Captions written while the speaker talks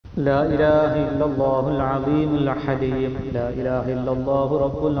لا إله إلا الله العظيم الحليم. لا إله إلا الله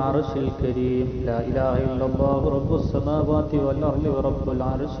رب العرش الكريم. لا إله إلا الله رب السماوات والأرض ورب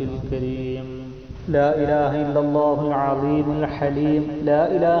العرش الكريم. لا إله إلا الله العظيم الحليم. لا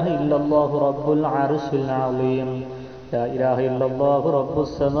إله إلا الله رب العرش العظيم. لا إله إلا الله رب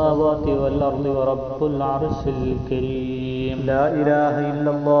السماوات والأرض ورب العرش الكريم. لا إله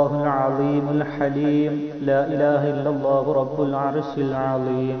إلا الله العظيم الحليم. لا إله إلا الله رب العرش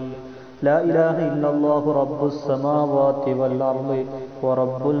العظيم. لا إله إلا الله رب السماوات والأرض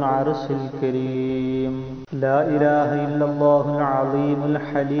ورب العرش الكريم. لا إله إلا الله العظيم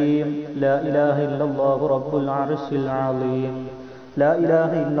الحليم. لا إله إلا الله رب العرش العظيم. لا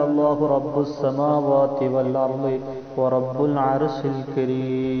إله إلا الله رب السماوات والأرض ورب العرش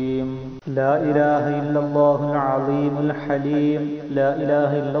الكريم. لا إله إلا الله العظيم الحليم. لا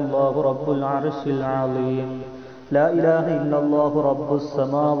إله إلا الله رب العرش العظيم. لا إله إلا الله رب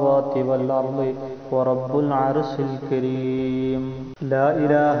السماوات والأرض ورب العرش الكريم. لا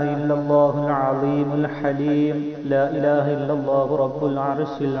إله إلا الله العظيم الحليم. لا إله إلا الله رب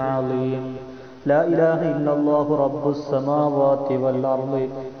العرش العظيم. لا إله إلا الله رب السماوات والأرض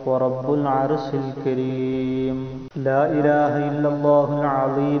ورب العرش الكريم. لا إله إلا الله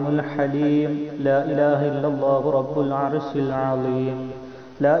العظيم الحليم. لا إله إلا الله رب العرش العظيم.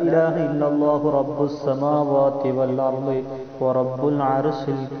 لا إله إلا الله رب السماوات والأرض ورب العرش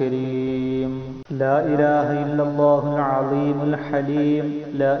الكريم. لا إله إلا الله العظيم الحليم.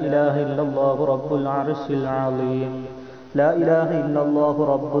 لا إله إلا الله رب العرش العظيم. لا إله إلا الله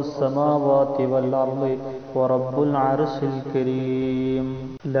رب السماوات والأرض ورب العرش الكريم.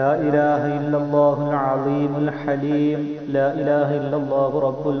 لا إله إلا الله العظيم الحليم. لا إله إلا الله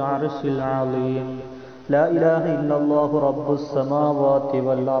رب العرش العظيم. لا إله إلا الله رب السماوات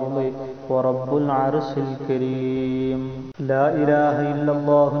والأرض ورب العرش الكريم. لا إله إلا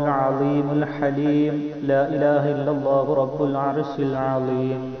الله العظيم الحليم. لا إله إلا الله رب العرش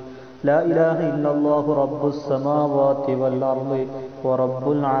العظيم. لا إله إلا الله رب السماوات والأرض ورب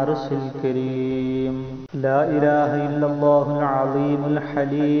العرش الكريم. لا إله إلا الله العظيم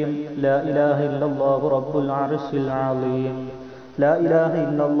الحليم. لا إله إلا الله رب العرش العظيم. لا إله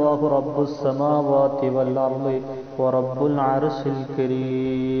إلا الله رب السماوات والأرض ورب العرش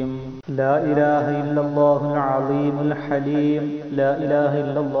الكريم. لا إله إلا الله العظيم الحليم. لا إله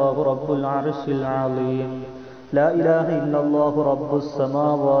إلا الله رب العرش العظيم. لا إله إلا الله رب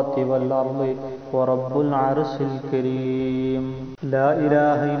السماوات والأرض ورب العرش الكريم. لا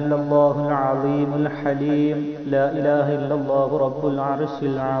إله إلا الله العظيم الحليم. لا إله إلا الله رب العرش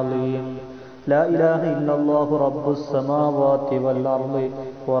العظيم. لا إله إلا الله رب السماوات والأرض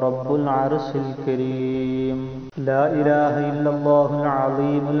ورب العرش الكريم. لا إله إلا الله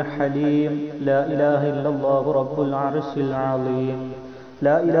العظيم الحليم. لا إله إلا الله رب العرش العظيم.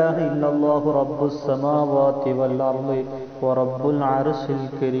 لا إله إلا الله رب السماوات والأرض ورب العرش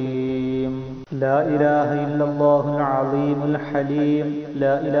الكريم. لا إله إلا الله العظيم الحليم.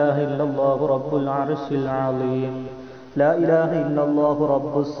 لا إله إلا الله رب العرش العظيم. لا إله إلا الله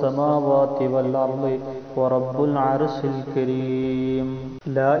رب السماوات والأرض ورب العرش الكريم.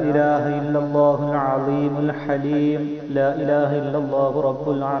 لا إله إلا الله العظيم الحليم. لا إله إلا الله رب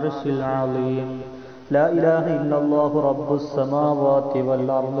العرش العظيم. لا إله إلا الله رب السماوات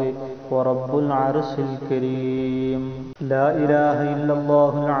والأرض ورب العرش الكريم. لا إله إلا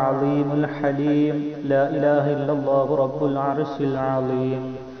الله العظيم الحليم. لا إله إلا الله رب العرش العظيم.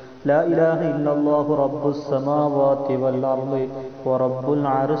 لا إله إلا الله رب السماوات والأرض ورب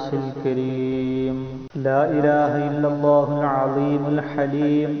العرش الكريم. لا إله إلا الله العظيم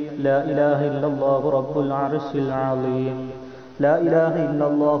الحليم. لا إله إلا الله رب العرش العظيم. لا إله إلا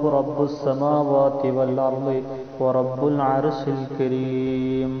الله رب السماوات والأرض ورب العرش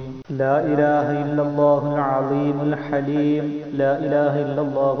الكريم. لا إله إلا الله العظيم الحليم. لا إله إلا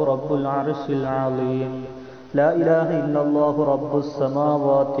الله رب العرش العظيم. لا إله إلا الله رب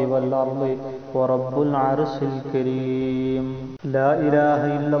السماوات والأرض ورب العرش الكريم. لا إله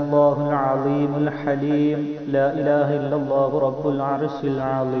إلا الله العظيم الحليم. لا إله إلا الله رب العرش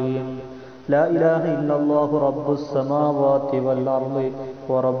العظيم. لا إله إلا الله رب السماوات والأرض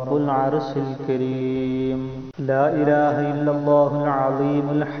ورب العرش الكريم. لا إله إلا الله العظيم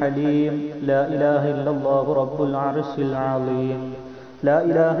الحليم. لا إله إلا الله رب العرش العظيم. لا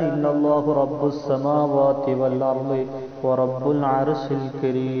إله إلا الله رب السماوات والأرض ورب العرش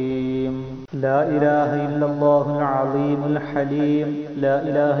الكريم. لا إله إلا الله العظيم الحليم. لا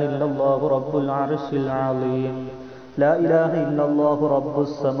إله إلا الله رب العرش العظيم. لا إله إلا الله رب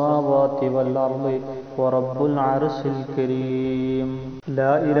السماوات والأرض ورب العرش الكريم.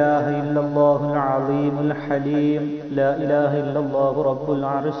 لا إله إلا الله العظيم الحليم. لا إله إلا الله رب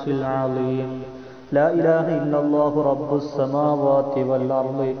العرش العظيم. لا إله إلا الله رب السماوات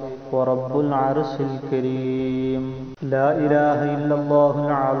والأرض ورب العرش الكريم. لا إله إلا الله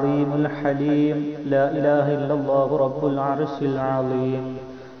العظيم الحليم. لا إله إلا الله رب العرش العظيم.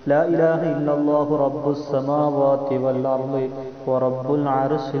 لا إله إلا الله رب السماوات والأرض ورب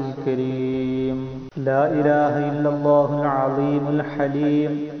العرش الكريم. لا إله إلا الله العظيم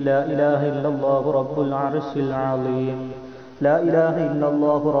الحليم. لا إله إلا الله رب العرش العظيم. لا إله إلا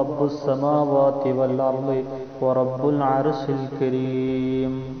الله رب السماوات والأرض ورب العرش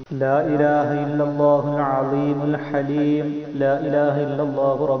الكريم. لا إله إلا الله العظيم الحليم. لا إله إلا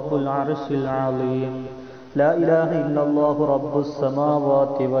الله رب العرش العظيم. لا إله إلا الله رب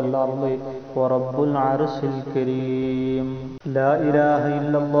السماوات والأرض ورب العرش الكريم. لا إله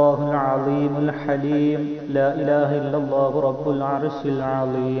إلا الله العظيم الحليم. لا إله إلا الله رب العرش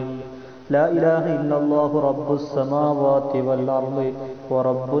العظيم. لا إله إلا الله رب السماوات والأرض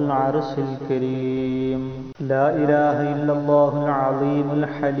ورب العرش الكريم. لا إله إلا الله العظيم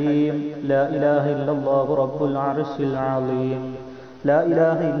الحليم. لا إله إلا الله رب العرش العظيم. لا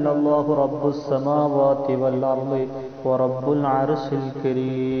إله إلا الله رب السماوات والأرض ورب العرش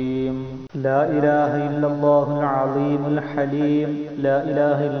الكريم. لا إله إلا الله العظيم الحليم. لا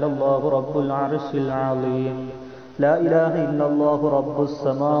إله إلا الله رب العرش العظيم. لا إله إلا الله رب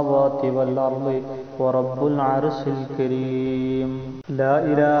السماوات والأرض ورب العرش الكريم. لا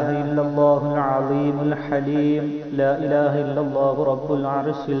إله إلا الله العظيم الحليم. لا إله إلا الله رب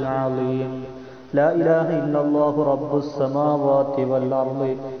العرش العظيم. لا إله إلا الله رب السماوات والأرض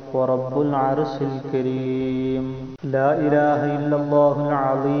ورب العرش الكريم. لا إله إلا الله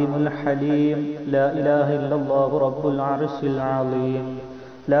العظيم الحليم. لا إله إلا الله رب العرش العظيم.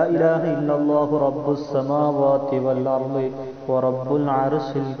 لا إله إلا الله رب السماوات والأرض ورب العرش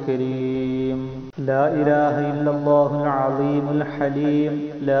الكريم. لا إله إلا الله العظيم الحليم.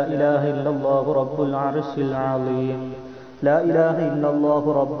 لا إله إلا الله رب العرش العظيم. لا إله إلا الله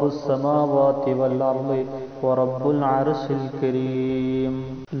رب السماوات والأرض ورب العرش الكريم.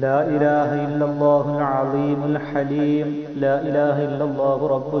 لا إله إلا الله العظيم الحليم. لا إله إلا الله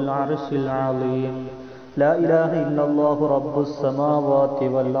رب العرش العظيم. لا إله إلا الله رب السماوات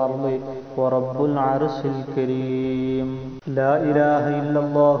والأرض ورب العرش الكريم. لا إله إلا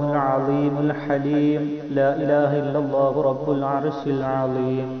الله العظيم الحليم. لا إله إلا الله رب العرش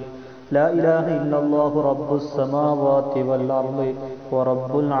العظيم. لا إله إلا الله رب السماوات والأرض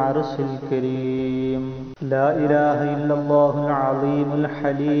ورب العرش الكريم. لا إله إلا الله العظيم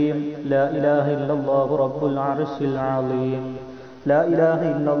الحليم. لا إله إلا الله رب العرش العظيم. لا إله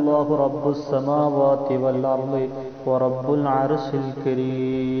إلا الله رب السماوات والأرض ورب العرش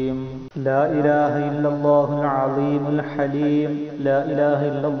الكريم. لا إله إلا الله العظيم الحليم. لا إله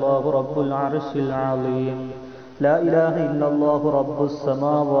إلا الله رب العرش العظيم. لا إله إلا الله رب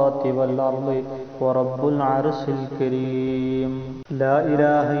السماوات والأرض ورب العرش الكريم. لا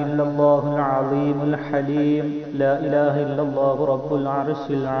إله إلا الله العظيم الحليم. لا إله إلا الله رب العرش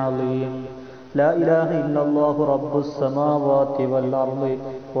العظيم. لا إله إلا الله رب السماوات والأرض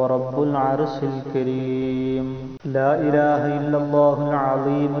ورب العرش الكريم. لا إله إلا الله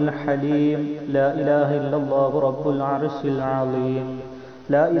العظيم الحليم. لا إله إلا الله رب العرش العظيم.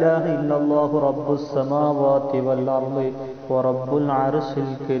 لا إله إلا الله رب السماوات والأرض ورب العرش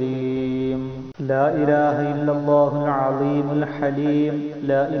الكريم. لا إله إلا الله العظيم الحليم.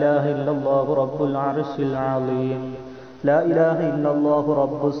 لا إله إلا الله رب العرش العظيم. لا إله إلا الله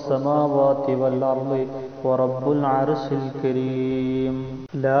رب السماوات والأرض ورب العرش الكريم.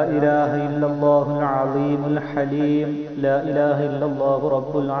 لا إله إلا الله العظيم الحليم. لا إله إلا الله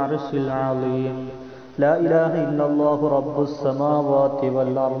رب العرش العظيم. لا إله إلا الله رب السماوات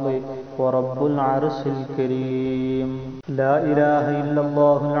والأرض ورب العرش الكريم. لا إله إلا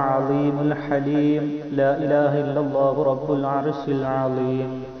الله العظيم الحليم. لا إله إلا الله رب العرش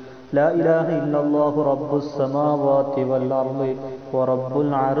العظيم. لا إله إلا الله رب السماوات والأرض ورب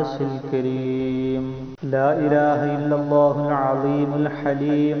العرش الكريم. لا إله إلا الله العظيم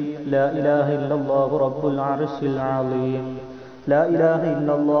الحليم. لا إله إلا الله رب العرش العظيم. لا إله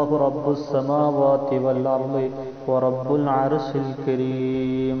إلا الله رب السماوات والأرض ورب العرش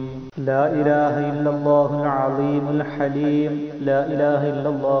الكريم. لا إله إلا الله العظيم الحليم. لا إله إلا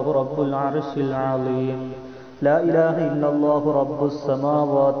الله رب العرش العظيم. لا إله إلا الله رب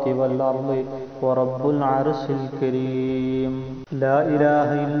السماوات والأرض ورب العرش الكريم. لا إله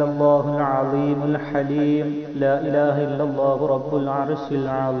إلا الله العظيم الحليم. لا إله إلا الله رب العرش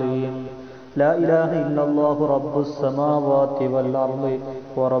العظيم. لا إله إلا الله رب السماوات والأرض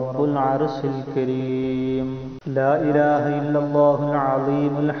ورب العرش الكريم. لا إله إلا الله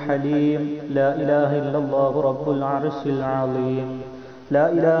العظيم الحليم. لا إله إلا الله رب العرش العظيم. لا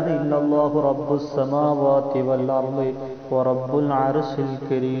إله إلا الله رب السماوات والأرض ورب العرش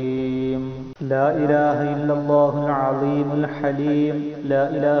الكريم. لا إله إلا الله العظيم الحليم. لا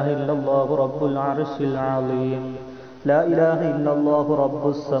إله إلا الله رب العرش العظيم. لا إله إلا الله رب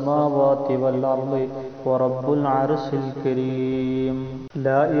السماوات والأرض ورب العرش الكريم.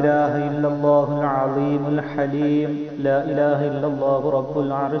 لا إله إلا الله العظيم الحليم. لا إله إلا الله رب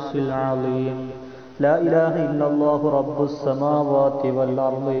العرش العظيم. لا إله إلا الله رب السماوات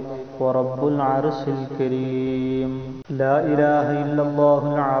والأرض ورب العرش الكريم. لا إله إلا الله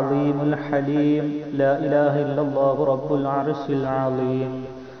العظيم الحليم. لا إله إلا الله رب العرش العظيم.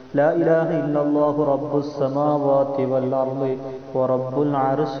 لا إله إلا الله رب السماوات والأرض ورب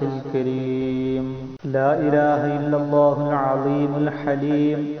العرش الكريم. لا إله إلا الله العظيم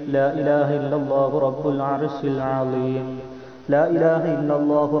الحليم. لا إله إلا الله رب العرش العظيم. لا إله إلا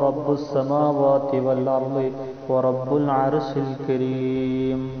الله رب السماوات والأرض ورب العرش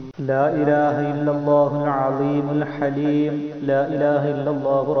الكريم. لا إله إلا الله العظيم الحليم. لا إله إلا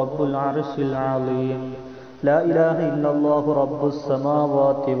الله رب العرش العظيم. لا إله إلا الله رب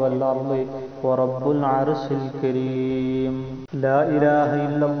السماوات والأرض ورب العرش الكريم. لا إله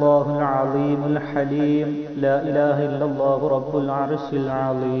إلا الله العظيم الحليم. لا إله إلا الله رب العرش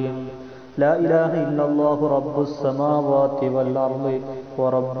العظيم. لا إله إلا الله رب السماوات والأرض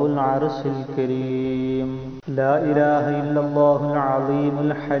ورب العرش الكريم. لا إله إلا الله العظيم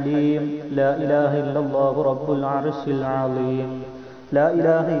الحليم. لا إله إلا الله رب العرش العظيم. لا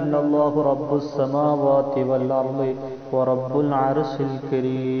إله إلا الله رب السماوات والأرض ورب العرش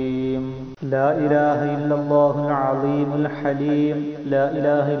الكريم. لا إله إلا الله العظيم الحليم. لا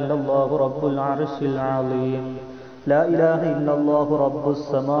إله إلا الله رب العرش العظيم. لا إله إلا الله رب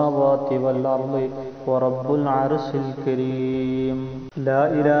السماوات والأرض ورب العرش الكريم. لا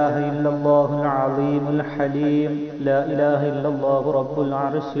إله إلا الله العظيم الحليم. لا إله إلا الله رب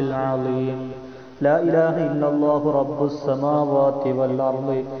العرش العظيم. لا إله إلا الله رب السماوات والأرض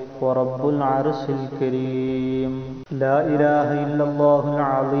ورب العرش الكريم. لا إله إلا الله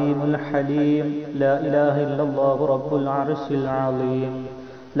العظيم الحليم. لا إله إلا الله رب العرش العظيم.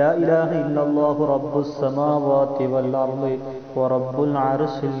 لا إله إلا الله رب السماوات والأرض ورب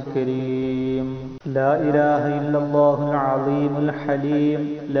العرش الكريم. لا إله إلا الله العظيم الحليم.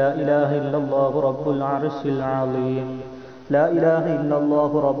 لا إله إلا الله رب العرش العظيم. لا إله إلا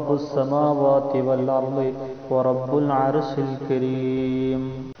الله رب السماوات والأرض ورب العرش الكريم.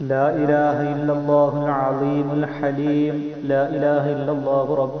 لا إله إلا الله العظيم الحليم. لا إله إلا الله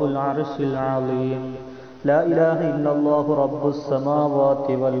رب العرش العظيم. لا إله إلا الله رب السماوات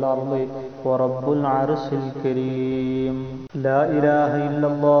والأرض ورب العرش الكريم. لا إله إلا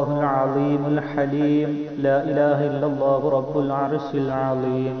الله العظيم الحليم. لا إله إلا الله رب العرش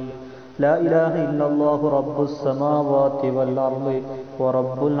العظيم. لا إله إلا الله رب السماوات والأرض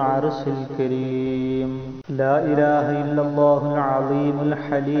ورب العرش الكريم. لا إله إلا الله العظيم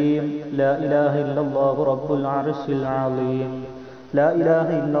الحليم. لا إله إلا الله رب العرش العظيم. لا إله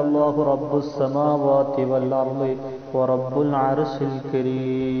إلا الله رب السماوات والأرض ورب العرش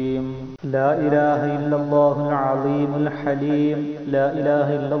الكريم. لا إله إلا الله العظيم الحليم. لا إله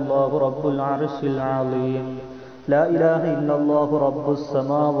إلا الله رب العرش العظيم. لا إله إلا الله رب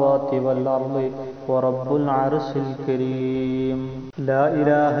السماوات والأرض ورب العرش الكريم. لا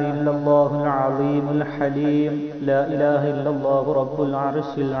إله إلا الله العظيم الحليم. لا إله إلا الله رب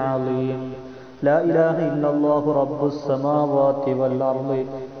العرش العظيم. لا إله إلا الله رب السماوات والأرض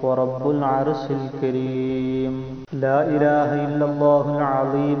ورب العرش الكريم. لا إله إلا الله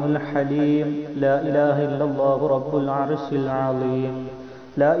العظيم الحليم. لا إله إلا الله رب العرش العظيم.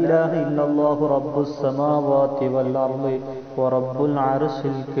 لا إله إلا الله رب السماوات والأرض ورب العرش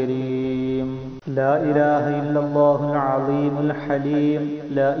الكريم. لا إله إلا الله العظيم الحليم.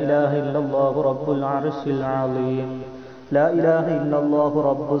 لا إله إلا الله رب العرش العظيم. لا إله إلا الله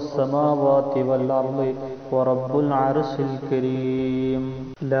رب السماوات والأرض ورب العرش الكريم.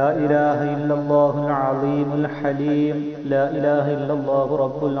 لا إله إلا الله العظيم الحليم. لا إله إلا الله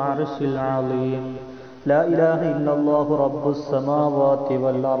رب العرش العظيم. لا إله إلا الله رب السماوات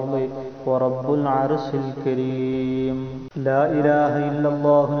والأرض ورب العرش الكريم. لا إله إلا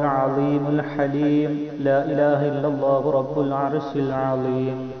الله العظيم الحليم. لا إله إلا الله رب العرش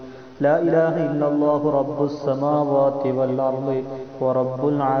العظيم. لا إله إلا الله رب السماوات والأرض ورب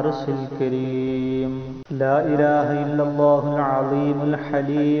العرش الكريم. لا إله إلا الله العظيم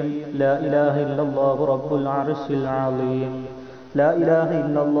الحليم. لا إله إلا الله رب العرش العظيم. لا إله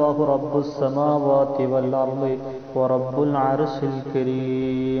إلا الله رب السماوات والأرض ورب العرش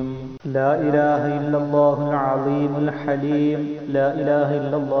الكريم. لا إله إلا الله العظيم الحليم. لا إله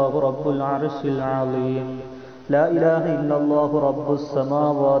إلا الله رب العرش العظيم. لا إله إلا الله رب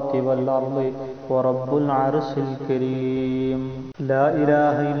السماوات والأرض ورب العرش الكريم. لا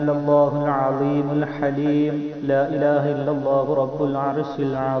إله إلا الله العظيم الحليم. لا إله إلا الله رب العرش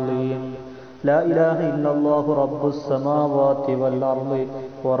العظيم. لا إله إلا الله رب السماوات والأرض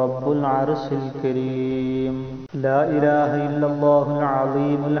ورب العرش الكريم. لا إله إلا الله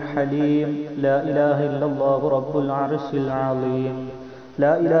العظيم الحليم. لا إله إلا الله رب العرش العظيم.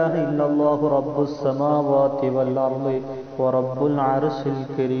 لا إله إلا الله رب السماوات والأرض ورب العرش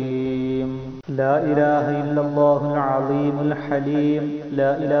الكريم. لا إله إلا الله العظيم الحليم.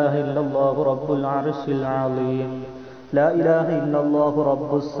 لا إله إلا الله رب العرش العظيم. لا إله إلا الله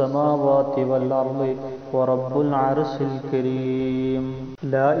رب السماوات والأرض ورب العرش الكريم.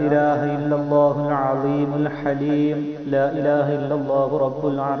 لا إله إلا الله العظيم الحليم. لا إله إلا الله رب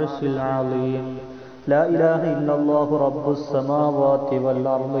العرش العظيم. لا إله إلا الله رب السماوات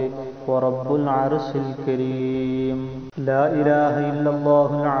والأرض ورب العرش الكريم. لا إله إلا الله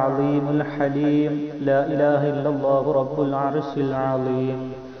العظيم الحليم. لا إله إلا الله رب العرش العظيم.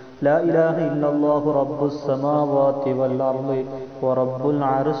 لا إله إلا الله رب السماوات والأرض ورب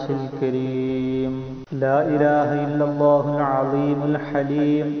العرش الكريم. لا إله إلا الله العظيم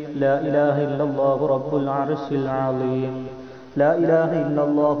الحليم. لا إله إلا الله رب العرش العظيم. لا إله إلا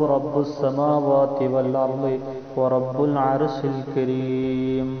الله رب السماوات والأرض ورب العرش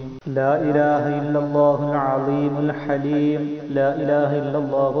الكريم. لا إله إلا الله العظيم الحليم. لا إله إلا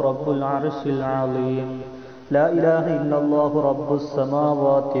الله رب العرش العظيم. لا إله إلا الله رب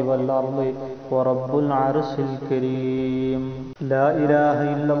السماوات والأرض ورب العرش الكريم. لا إله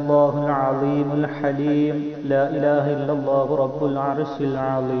إلا الله العظيم الحليم. لا إله إلا الله رب العرش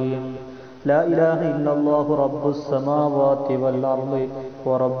العظيم. لا إله إلا الله رب السماوات والأرض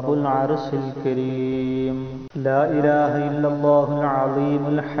ورب العرش الكريم. لا إله إلا الله العظيم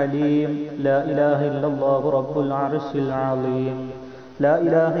الحليم. لا إله إلا الله رب العرش العظيم. لا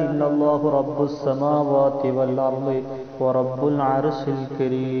إله إلا الله رب السماوات والأرض ورب العرش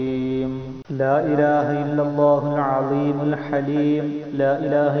الكريم. لا إله إلا الله العظيم الحليم. لا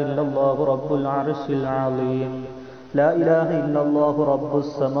إله إلا الله رب العرش العظيم. لا إله إلا الله رب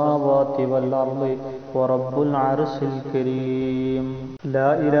السماوات والأرض ورب العرش الكريم. لا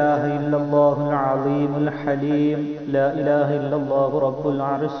إله إلا الله العظيم الحليم. لا إله إلا الله رب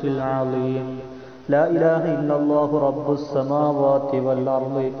العرش العظيم. لا إله إلا الله رب السماوات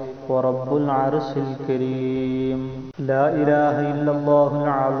والأرض ورب العرش الكريم. لا إله إلا الله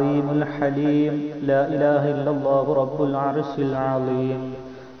العظيم الحليم. لا إله إلا الله رب العرش العظيم.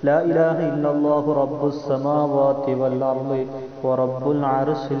 لا إله إلا الله رب السماوات والأرض ورب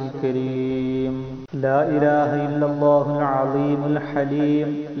العرش الكريم. لا إله إلا الله العظيم الحليم.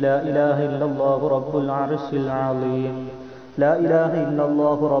 لا إله إلا الله رب العرش العظيم. لا إله إلا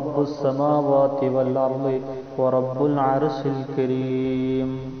الله رب السماوات والأرض ورب العرش الكريم.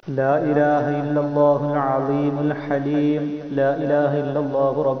 لا إله إلا الله العظيم الحليم. لا إله إلا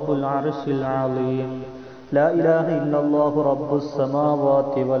الله رب العرش العظيم. لا إله إلا الله رب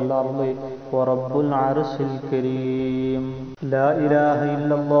السماوات والأرض ورب العرش الكريم. لا إله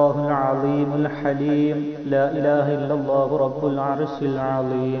إلا الله العظيم الحليم. لا إله إلا الله رب العرش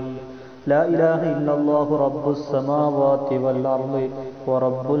العظيم. لا إله إلا الله رب السماوات والأرض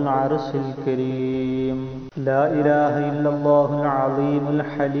ورب العرش الكريم. لا إله إلا الله العظيم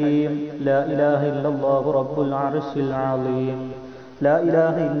الحليم. لا إله إلا الله رب العرش العظيم. لا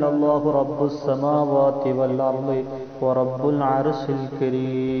إله إلا الله رب السماوات والأرض ورب العرش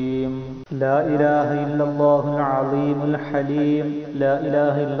الكريم. لا إله إلا الله العظيم الحليم. لا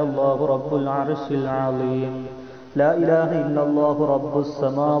إله إلا الله رب العرش العظيم. لا إله إلا الله رب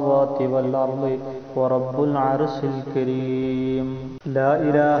السماوات والأرض ورب العرش الكريم. لا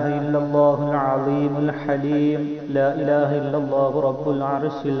إله إلا الله العظيم الحليم. لا إله إلا الله رب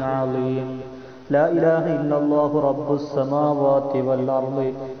العرش العظيم. لا إله إلا الله رب السماوات والأرض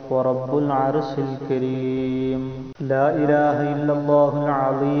ورب العرش الكريم. لا إله إلا الله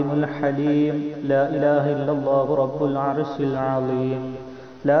العظيم الحليم. لا إله إلا الله رب العرش العظيم.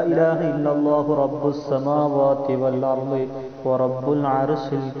 لا إله إلا الله رب السماوات والأرض ورب العرش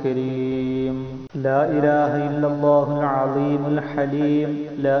الكريم. لا إله إلا الله العظيم الحليم.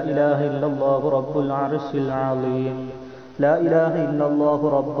 لا إله إلا الله رب العرش العظيم. لا إله إلا الله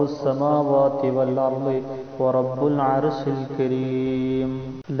رب السماوات والأرض ورب العرش الكريم.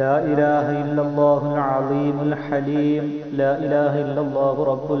 لا إله إلا الله العظيم الحليم. لا إله إلا الله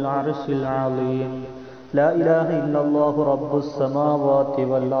رب العرش العظيم. لا إله إلا الله رب السماوات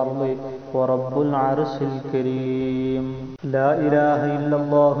والأرض ورب العرش الكريم. لا إله إلا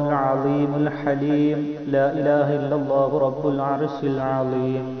الله العظيم الحليم. لا إله إلا الله رب العرش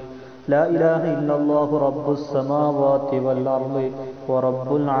العظيم. لا إله إلا الله رب السماوات والأرض ورب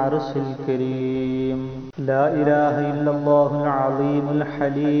العرش الكريم. لا إله إلا الله العظيم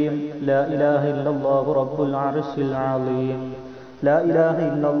الحليم. لا إله إلا الله رب العرش العظيم. لا إله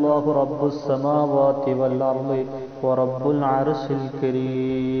إلا الله رب السماوات والأرض ورب العرش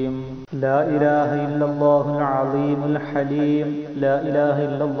الكريم. لا إله إلا الله العظيم الحليم. لا إله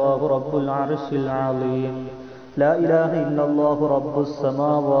إلا الله رب العرش العظيم. لا إله إلا الله رب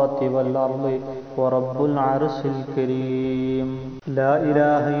السماوات والأرض ورب العرش الكريم. لا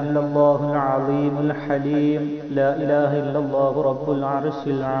إله إلا الله العظيم الحليم. لا إله إلا الله رب العرش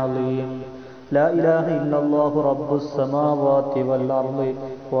العظيم. لا إله إلا الله رب السماوات والأرض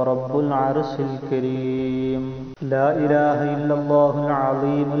ورب العرش الكريم. لا إله إلا الله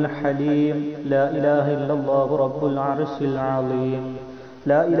العظيم الحليم. لا إله إلا الله رب العرش العظيم.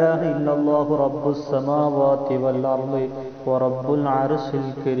 لا إله إلا الله رب السماوات والأرض ورب العرش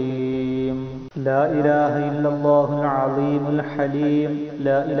الكريم. لا إله إلا الله العظيم الحليم.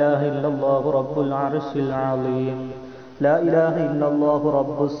 لا إله إلا الله رب العرش العظيم. لا إله إلا الله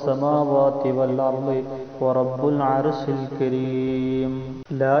رب السماوات والأرض ورب العرش الكريم.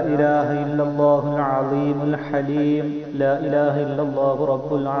 لا إله إلا الله العظيم الحليم. لا إله إلا الله رب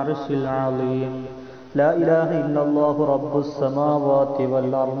العرش العظيم. لا إله إلا الله رب السماوات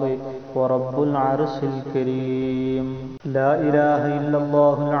والأرض ورب العرش الكريم. لا إله إلا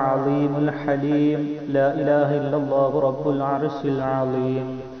الله العظيم الحليم. لا إله إلا الله رب العرش العظيم.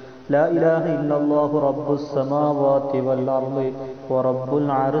 لا إله إلا الله رب السماوات والأرض ورب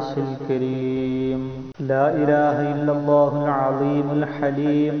العرش الكريم. لا إله إلا الله العظيم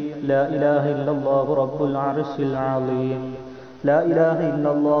الحليم. لا إله إلا الله رب العرش العظيم. لا إله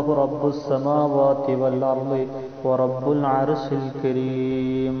إلا الله رب السماوات والأرض ورب العرش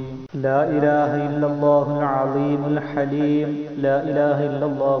الكريم. لا إله إلا الله العظيم الحليم. لا إله إلا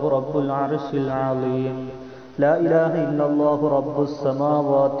الله رب العرش العظيم. لا إله إلا الله رب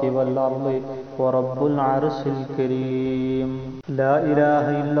السماوات والأرض ورب العرش الكريم. لا إله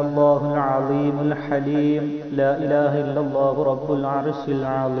إلا الله العظيم الحليم. لا إله إلا الله رب العرش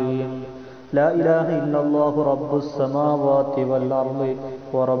العظيم. لا إله إلا الله رب السماوات والأرض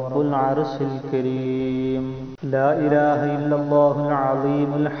ورب العرش الكريم. لا إله إلا الله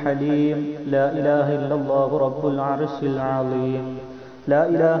العظيم الحليم. لا إله إلا الله رب العرش العظيم. لا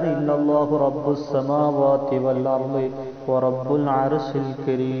إله إلا الله رب السماوات والأرض ورب العرش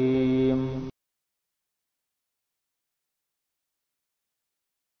الكريم.